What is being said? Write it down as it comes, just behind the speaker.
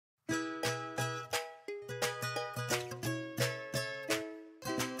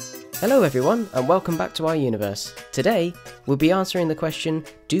Hello everyone, and welcome back to our universe. Today, we'll be answering the question,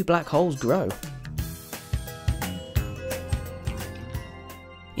 do black holes grow?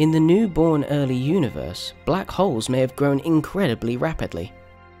 In the newborn early universe, black holes may have grown incredibly rapidly.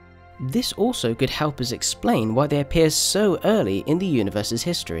 This also could help us explain why they appear so early in the universe's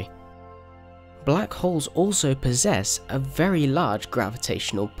history. Black holes also possess a very large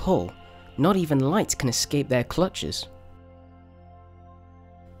gravitational pull. Not even light can escape their clutches.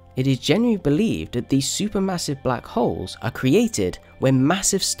 It is generally believed that these supermassive black holes are created when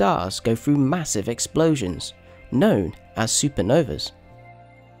massive stars go through massive explosions, known as supernovas.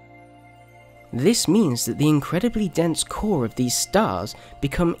 This means that the incredibly dense core of these stars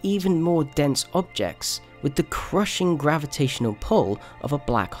become even more dense objects with the crushing gravitational pull of a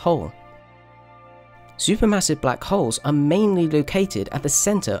black hole. Supermassive black holes are mainly located at the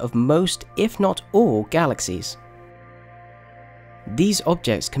center of most, if not all, galaxies. These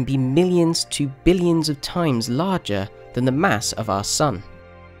objects can be millions to billions of times larger than the mass of our Sun.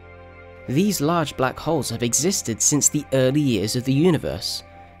 These large black holes have existed since the early years of the universe,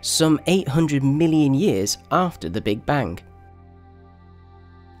 some 800 million years after the Big Bang.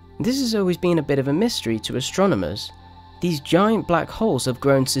 This has always been a bit of a mystery to astronomers. These giant black holes have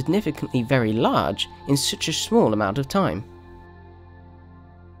grown significantly very large in such a small amount of time.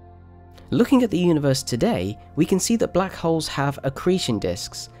 Looking at the universe today, we can see that black holes have accretion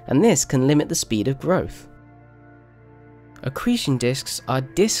disks, and this can limit the speed of growth. Accretion disks are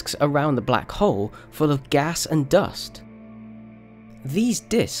disks around the black hole full of gas and dust. These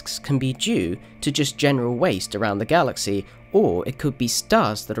disks can be due to just general waste around the galaxy, or it could be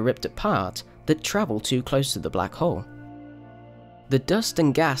stars that are ripped apart that travel too close to the black hole. The dust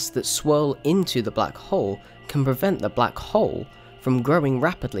and gas that swirl into the black hole can prevent the black hole from growing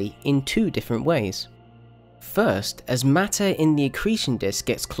rapidly in two different ways. First, as matter in the accretion disk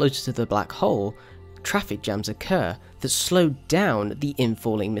gets closer to the black hole, traffic jams occur that slow down the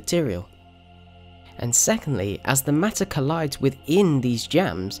infalling material. And secondly, as the matter collides within these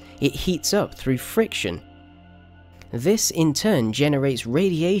jams, it heats up through friction. This in turn generates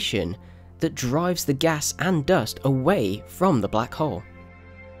radiation that drives the gas and dust away from the black hole.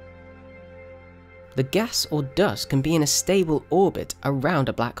 The gas or dust can be in a stable orbit around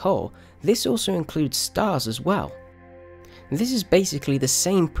a black hole. This also includes stars as well. This is basically the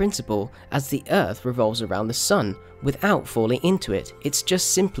same principle as the Earth revolves around the Sun without falling into it. It's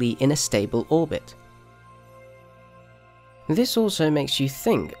just simply in a stable orbit. This also makes you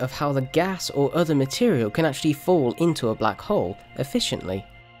think of how the gas or other material can actually fall into a black hole efficiently.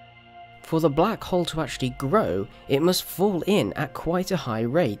 For the black hole to actually grow, it must fall in at quite a high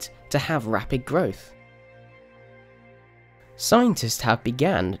rate to have rapid growth. Scientists have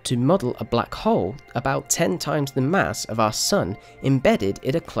begun to model a black hole about 10 times the mass of our Sun embedded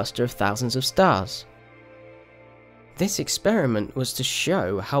in a cluster of thousands of stars. This experiment was to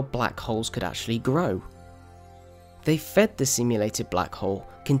show how black holes could actually grow. They fed the simulated black hole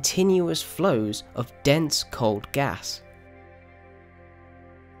continuous flows of dense cold gas.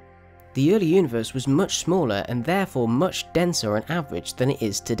 The early universe was much smaller and therefore much denser on average than it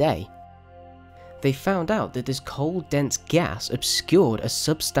is today. They found out that this cold dense gas obscured a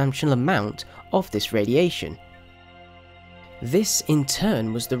substantial amount of this radiation. This in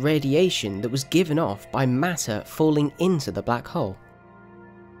turn was the radiation that was given off by matter falling into the black hole.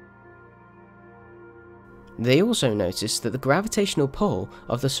 They also noticed that the gravitational pull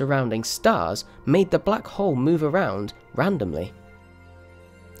of the surrounding stars made the black hole move around randomly.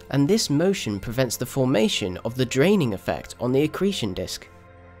 And this motion prevents the formation of the draining effect on the accretion disk.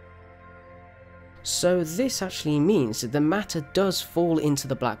 So this actually means that the matter does fall into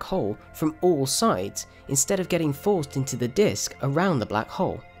the black hole from all sides instead of getting forced into the disk around the black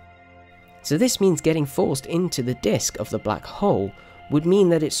hole. So this means getting forced into the disk of the black hole would mean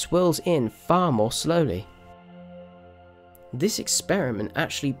that it swirls in far more slowly. This experiment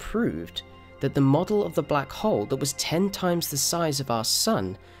actually proved that the model of the black hole that was 10 times the size of our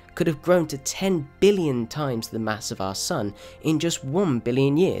Sun could have grown to 10 billion times the mass of our Sun in just 1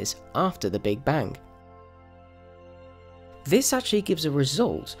 billion years after the Big Bang. This actually gives a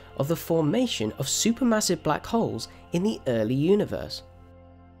result of the formation of supermassive black holes in the early universe.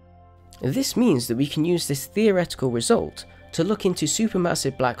 This means that we can use this theoretical result to look into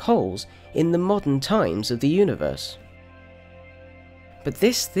supermassive black holes in the modern times of the universe. But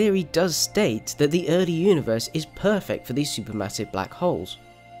this theory does state that the early universe is perfect for these supermassive black holes.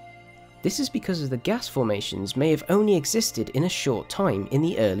 This is because the gas formations may have only existed in a short time in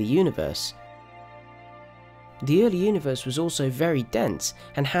the early universe. The early universe was also very dense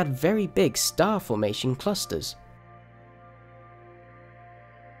and had very big star formation clusters.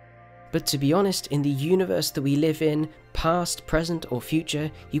 But to be honest, in the universe that we live in, past, present or future,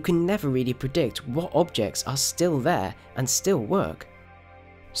 you can never really predict what objects are still there and still work.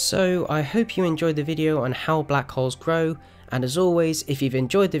 So I hope you enjoyed the video on how black holes grow, and as always, if you've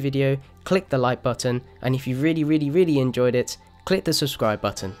enjoyed the video, click the like button, and if you really enjoyed it, click the subscribe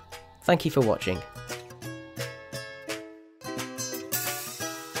button. Thank you for watching.